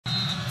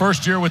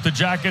First year with the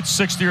Jackets,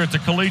 sixth year at the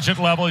collegiate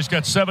level. He's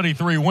got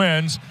 73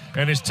 wins,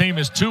 and his team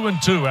is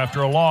 2-2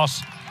 after a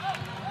loss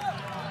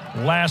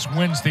last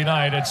Wednesday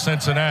night at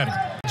Cincinnati.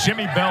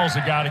 Jimmy Bell's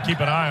a guy to keep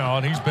an eye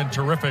on. He's been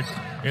terrific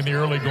in the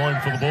early going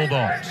for the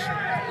Bulldogs.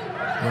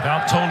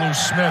 Without Tolu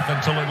Smith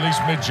until at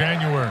least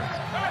mid-January.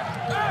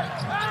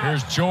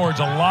 Here's George,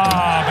 a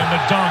lob and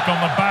the dunk on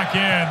the back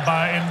end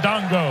by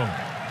Ndongo.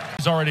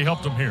 He's already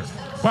helped him here.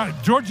 Well,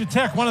 Georgia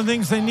Tech, one of the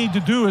things they need to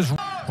do is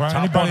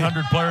top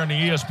 100 player in the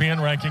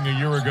ESPN ranking a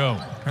year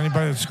ago.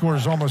 Anybody that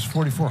scores almost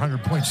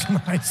 4,400 points in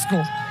high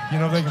school, you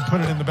know they can put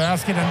it in the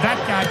basket, and that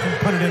guy can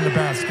put it in the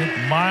basket.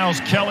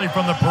 Miles Kelly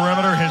from the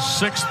perimeter, his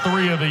 6th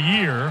three of the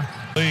year.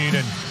 Lead,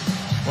 and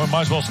well,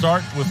 might as well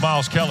start with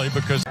Miles Kelly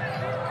because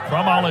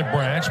from Olive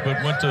Branch,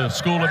 but went to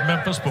school at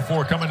Memphis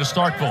before coming to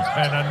Starkville.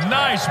 And a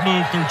nice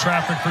move through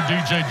traffic for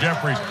DJ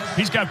Jeffries.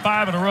 He's got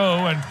 5 in a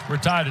row, and we're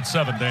tied at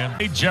 7, Dan.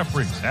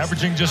 Jeffries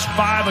averaging just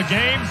 5 a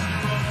game.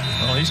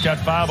 Well, he's got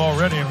 5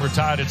 already, and we're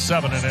tied at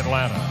 7 in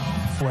Atlanta.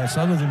 West,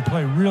 other than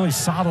play really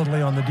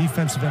solidly on the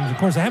defensive end of the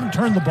course, they haven't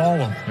turned the ball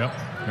over. Yep.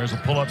 There's a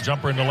pull-up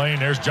jumper in the lane.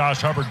 There's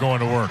Josh Hubbard going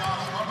to work.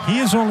 He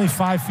is only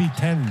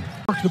 5'10".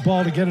 Work the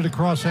ball to get it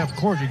across half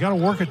court. You got to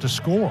work it to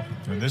score.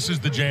 And this is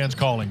the Jan's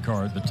calling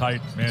card, the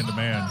tight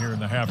man-to-man here in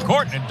the half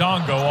court. And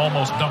Ndongo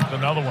almost dunked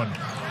another one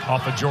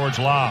off of George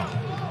Lau.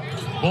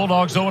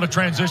 Bulldogs though with a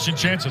transition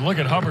chance, and look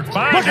at Hubbard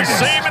find the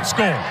seam and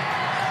score.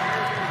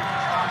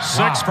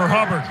 6 for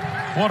Hubbard.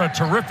 What a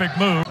terrific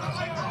move.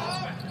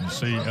 You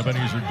see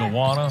Ebenezer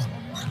Dawana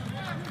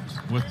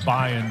with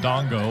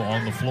Ndongo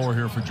on the floor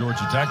here for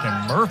Georgia Tech,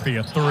 and Murphy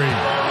a 3.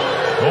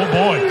 Oh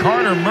boy,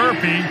 Carter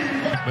Murphy,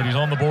 but he's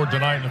on the board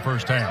tonight in the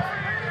first half.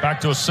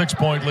 Back to a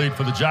 6-point lead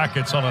for the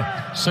Jackets on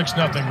a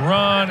 6-0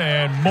 run,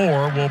 and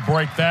Moore will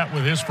break that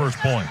with his first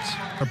points.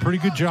 A pretty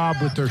good job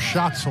with their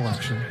shot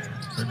selection.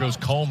 There goes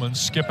Coleman,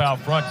 skip out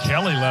front.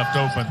 Kelly left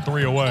open,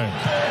 3 away.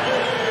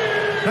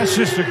 That's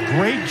just a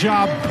great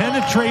job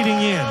penetrating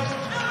in.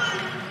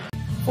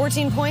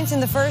 14 points in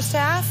the first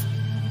half,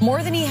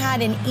 more than he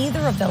had in either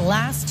of the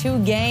last 2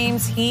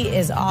 games. He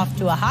is off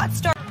to a hot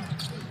start.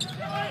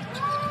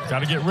 Got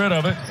to get rid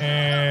of it,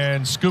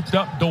 and scooped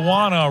up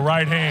Dawana,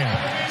 right hand.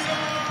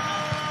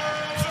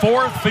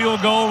 4th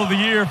field goal of the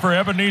year for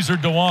Ebenezer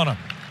Dawana.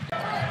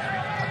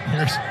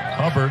 Here's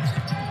Hubbard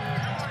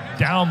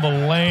down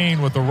the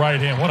lane with the right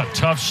hand. What a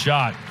tough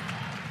shot.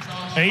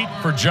 8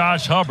 for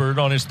Josh Hubbard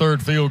on his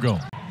 3rd field goal.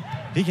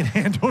 He can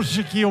handle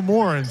Shaquille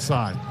Moore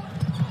inside.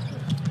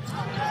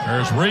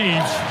 There's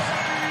Reeves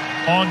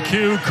on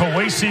cue.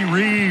 Kawasi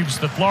Reeves,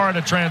 the Florida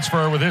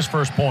transfer, with his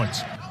first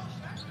points.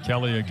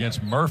 Kelly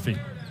against Murphy.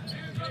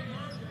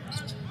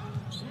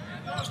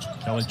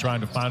 Kelly trying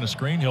to find a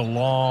screen. He'll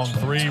long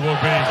 3 will be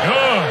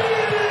good.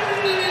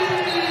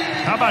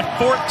 How about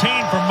 14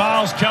 for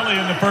Miles Kelly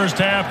in the first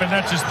half, and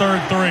that's his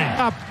 3rd 3.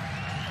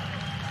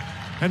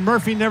 And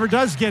Murphy never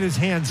does get his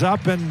hands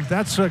up, and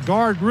that's a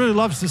guard really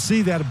loves to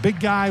see that. A big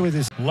guy with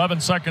his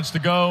 11 seconds to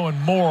go, and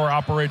Moore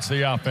operates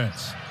the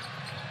offense.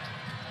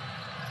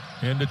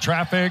 Into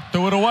traffic,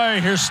 threw it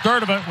away. Here's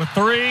Sturdivant with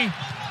 3,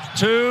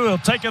 2. He'll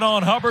take it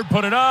on Hubbard,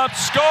 put it up,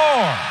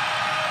 score!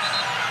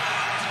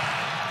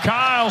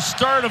 Kyle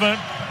Sturdivant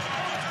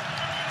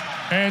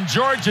and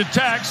Georgia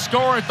Tech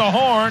score at the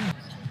horn.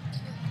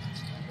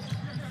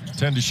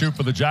 10 to shoot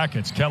for the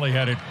Jackets. Kelly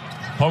had it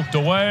poked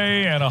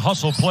away, and a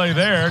hustle play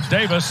there.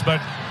 Davis, but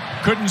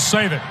couldn't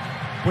save it.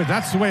 Boy,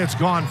 that's the way it's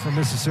gone for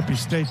Mississippi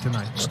State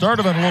tonight.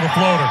 Sturdivant, a little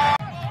floater.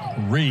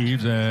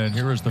 Reeves, and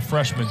here is the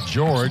freshman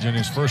George in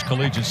his first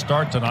collegiate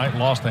start tonight.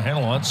 Lost the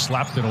handle on it,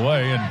 slapped it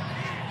away, and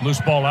loose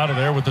ball out of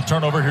there with the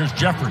turnover. Here's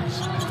Jeffries.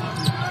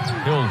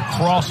 He'll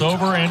cross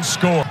over and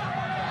score.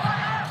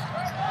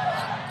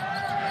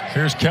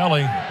 Here's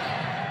Kelly,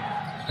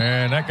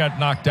 and that got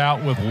knocked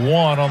out with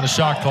 1 on the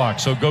shot clock,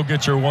 so go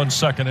get your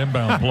 1-second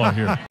inbound play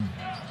here.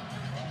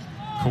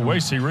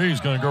 Kawasi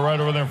Reeves going to go right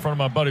over there in front of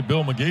my buddy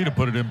Bill McGee to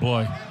put it in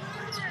play.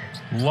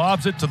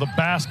 Lobs it to the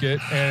basket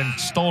and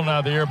stolen out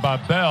of the air by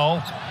Bell,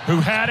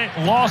 who had it,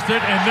 lost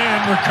it, and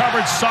then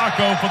recovered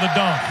Sacco for the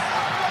dunk.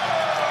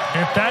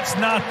 If that's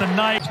not the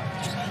night.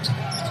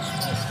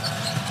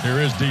 Here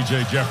is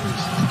DJ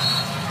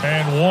Jeffries.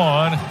 And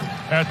 1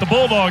 at the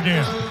Bulldog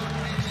end.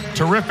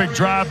 Terrific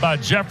drive by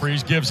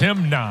Jeffries, gives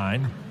him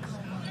 9.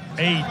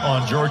 8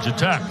 on Georgia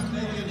Tech.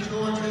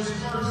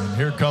 And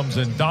here comes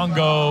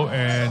Ndongo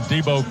and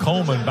Debo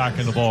Coleman back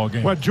in the ball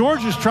game. Well,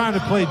 George is trying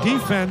to play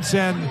defense,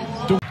 and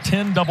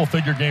 10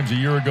 double-figure games a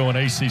year ago in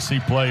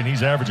ACC play, and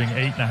he's averaging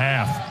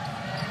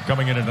 8.5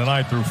 coming into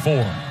tonight through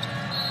 4.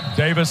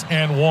 Davis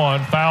and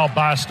 1, foul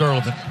by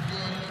Sturdivant.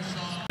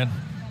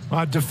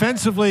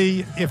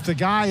 Defensively, if the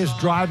guy is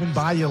driving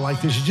by you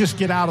like this, you just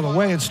get out of the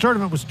way, and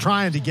Sturdivant was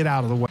trying to get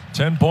out of the way.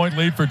 10-point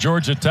lead for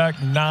Georgia Tech,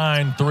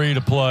 9-3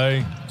 to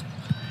play.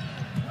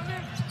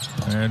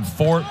 And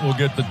Fort will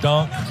get the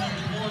dunk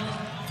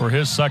for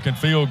his 2nd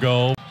field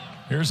goal.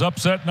 Here's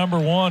upset number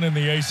 1 in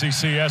the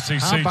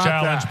ACC-SEC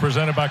Challenge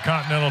presented by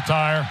Continental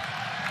Tire.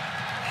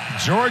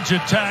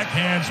 Georgia Tech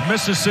hands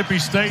Mississippi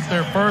State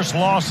their first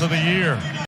loss of the year.